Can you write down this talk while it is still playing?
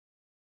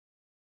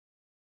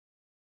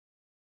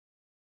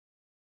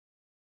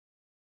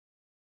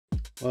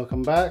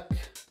Welcome back.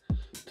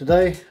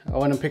 Today I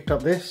went and picked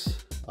up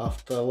this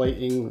after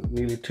waiting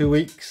nearly 2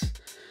 weeks.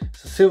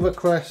 It's a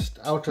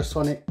Silvercrest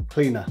Ultrasonic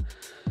cleaner.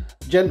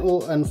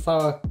 Gentle and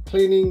thorough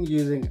cleaning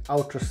using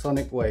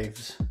ultrasonic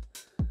waves.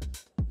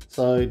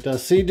 So it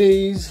does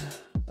CDs,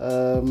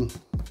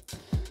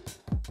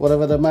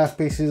 whatever the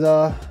mouthpieces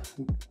are,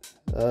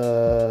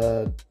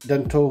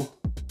 dental,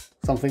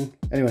 something.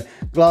 Anyway,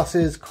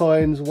 glasses,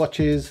 coins,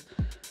 watches,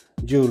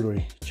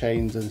 jewellery,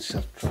 chains,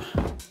 etc.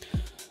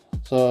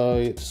 So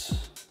it's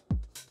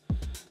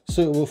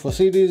suitable for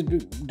CDs,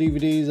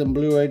 DVDs and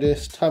Blu-ray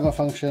discs, timer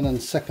function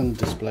and second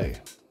display.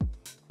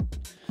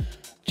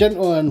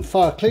 Gentle and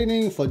thorough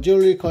cleaning for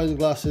jewellery, coins,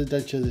 glasses,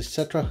 dentures,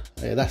 etc.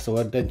 Yeah, that's the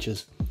word,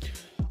 dentures.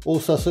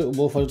 Also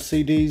suitable for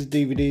CDs,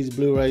 DVDs,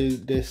 Blu-ray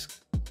discs.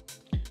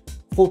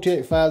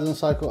 48,000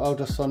 cycle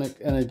ultrasonic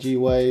energy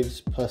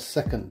waves per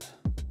second.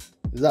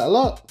 Is that a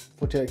lot?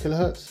 48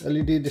 kilohertz.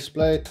 LED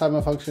display,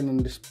 timer function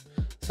and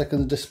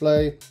seconds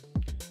display.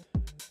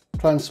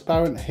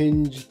 Transparent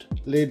hinged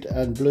lid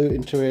and blue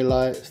interior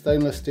light.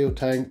 Stainless steel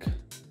tank.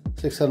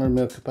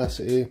 600ml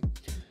capacity.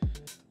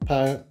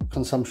 Power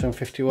consumption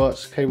 50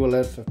 watts. Cable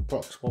length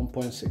approx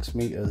 1.6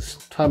 meters.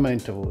 Timer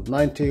interval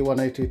 90,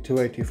 180,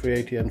 280,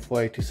 380 and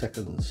 480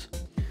 seconds.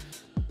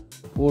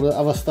 All the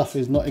other stuff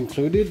is not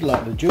included,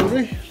 like the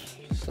jewellery.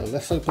 So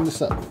let's open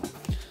this up.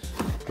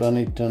 Do I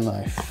need a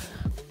knife?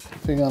 I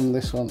think on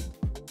this one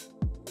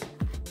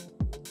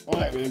I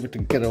might be able to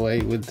get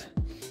away with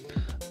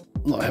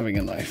not having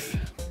a knife.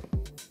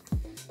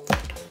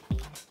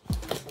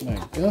 There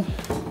you go.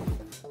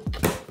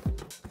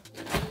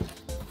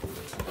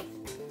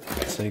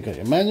 So you got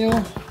your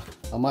manual.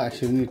 I might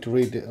actually need to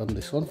read it on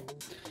this one.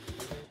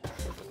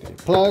 Okay,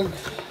 plug.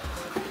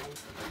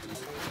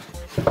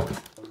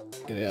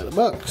 Get it out of the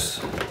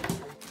box.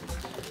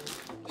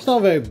 It's not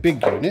a very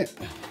big unit,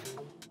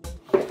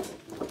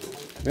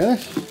 to be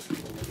honest.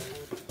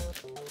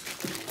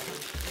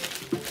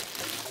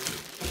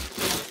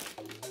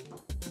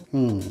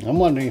 I'm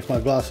wondering if my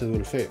glasses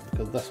will fit,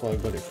 because that's what I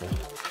got it for.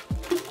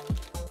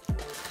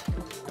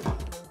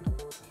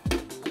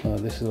 So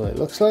this is what it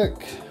looks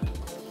like.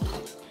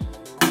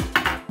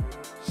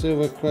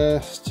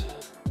 Silvercrest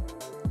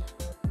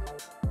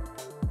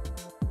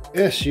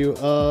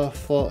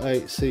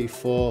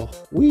SUR48C4.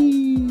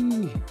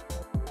 Whee!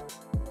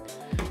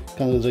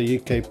 Comes with a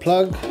UK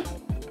plug,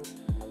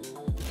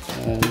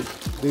 and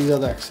these are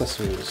the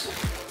accessories.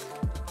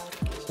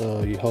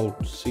 So you hold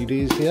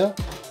CDs here.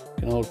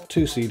 You can hold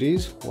 2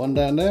 CDs, one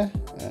down there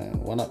and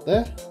one up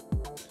there.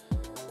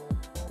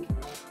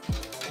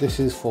 This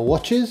is for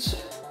watches,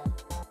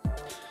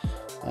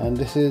 and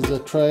this is a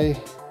tray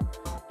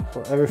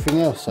for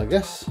everything else, I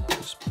guess.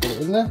 Just put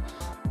it in there.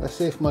 Let's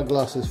see if my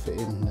glasses fit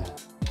in there.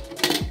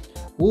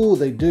 Ooh,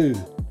 they do.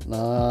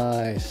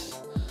 Nice.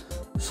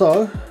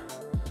 So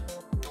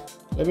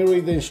let me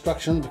read the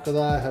instructions, because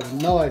I have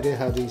no idea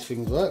how these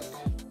things work.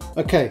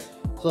 Okay,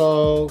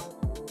 so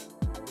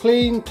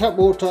clean tap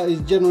water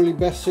is generally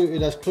best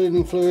suited as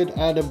cleaning fluid.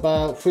 Add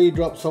about 3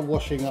 drops of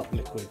washing up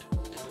liquid.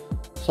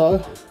 So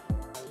I'm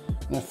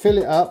gonna fill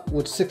it up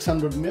with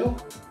 600ml.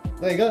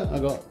 There you go, I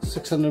got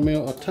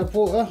 600ml of tap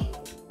water.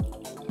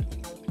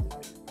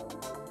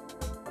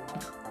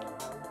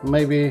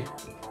 Maybe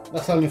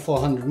that's only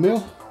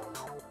 400ml.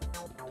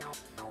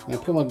 I'm gonna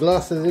put my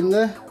glasses in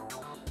there.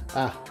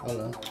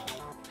 Hold on.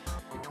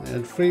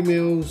 And 3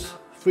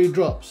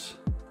 drops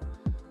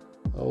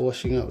of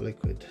washing up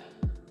liquid.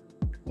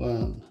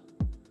 1.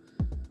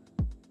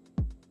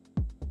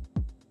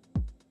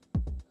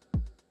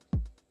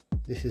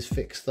 This is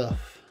thick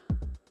stuff.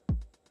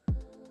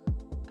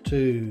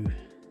 2.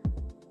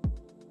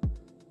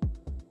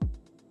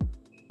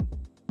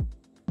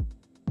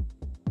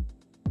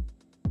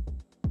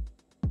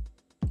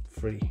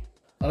 3.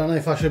 I don't know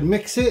if I should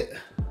mix it.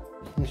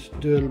 Let's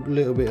do a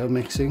little bit of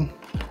mixing.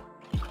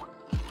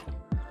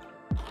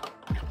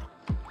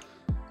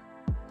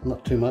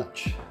 Not too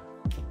much.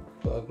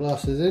 Put our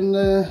glasses in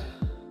there.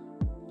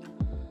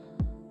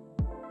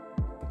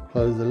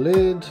 Close the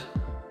lid.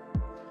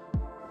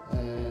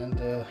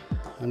 And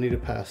I need a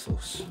power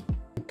source.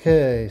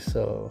 Okay,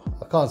 so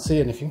I can't see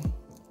anything.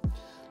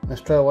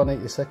 Let's try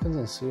 180 seconds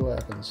and see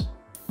what happens.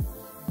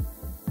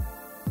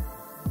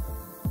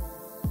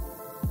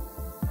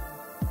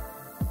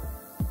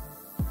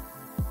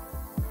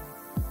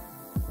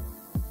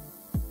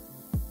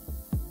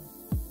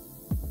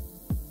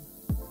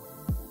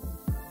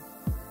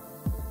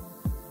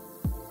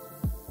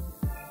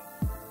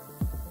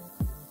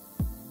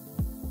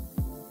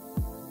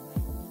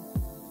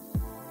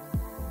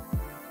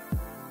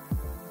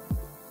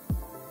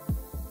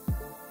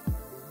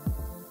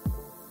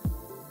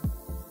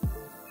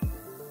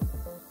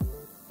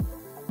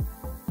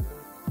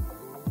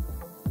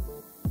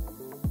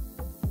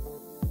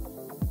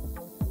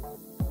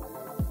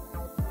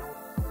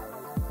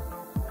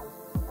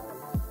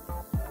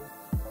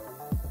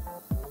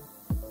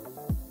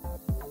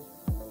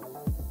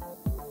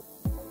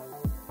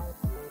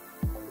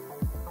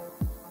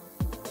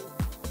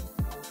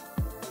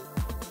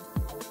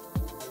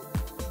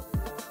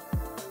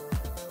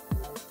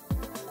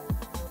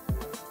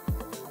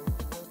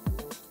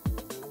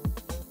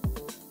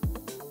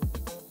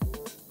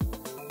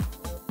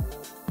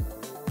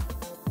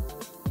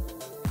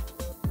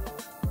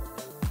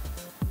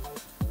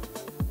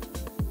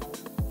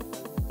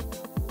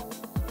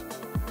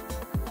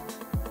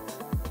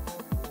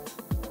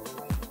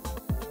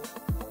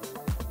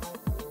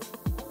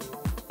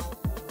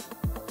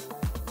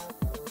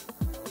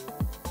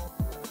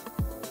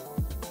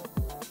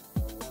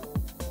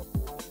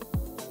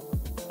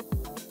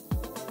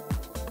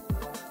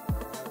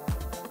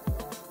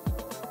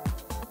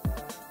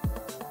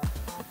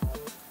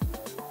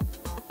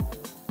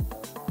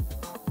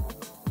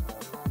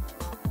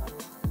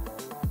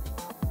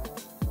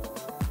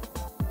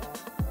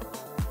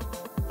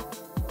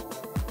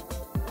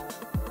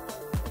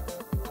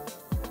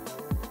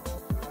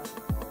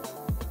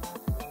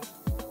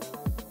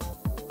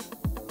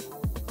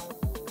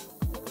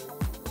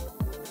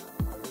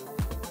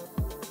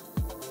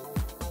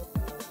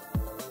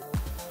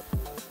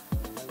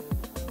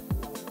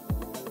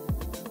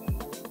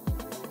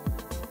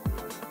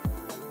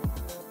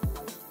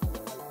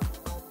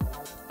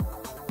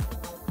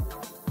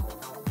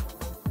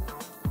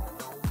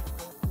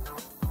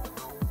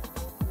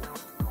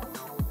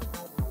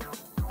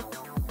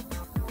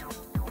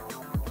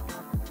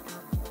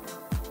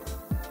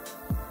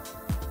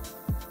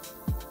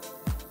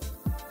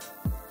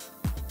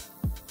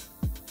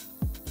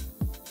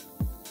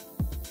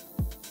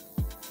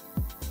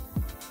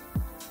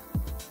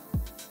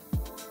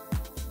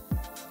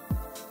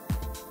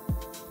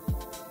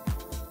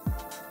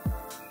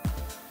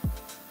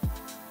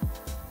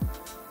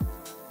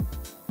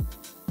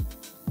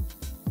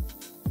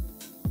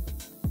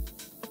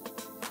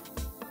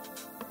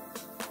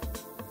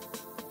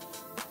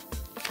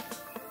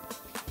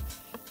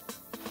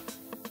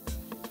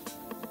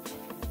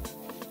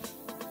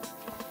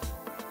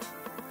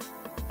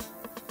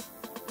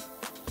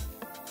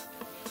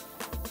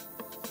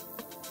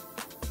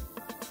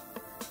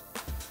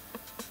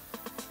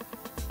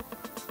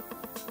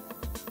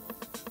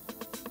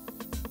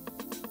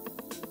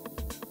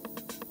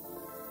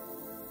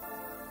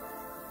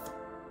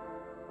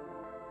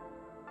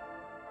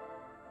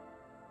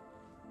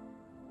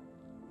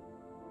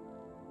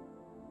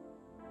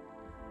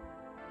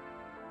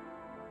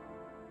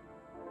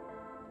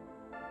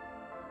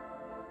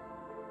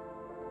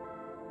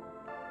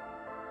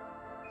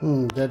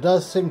 There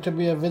does seem to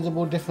be a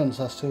visible difference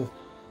as to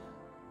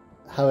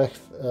how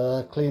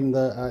clean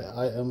the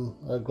item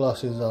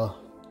glasses are,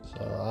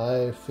 so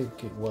I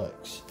think it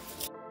works.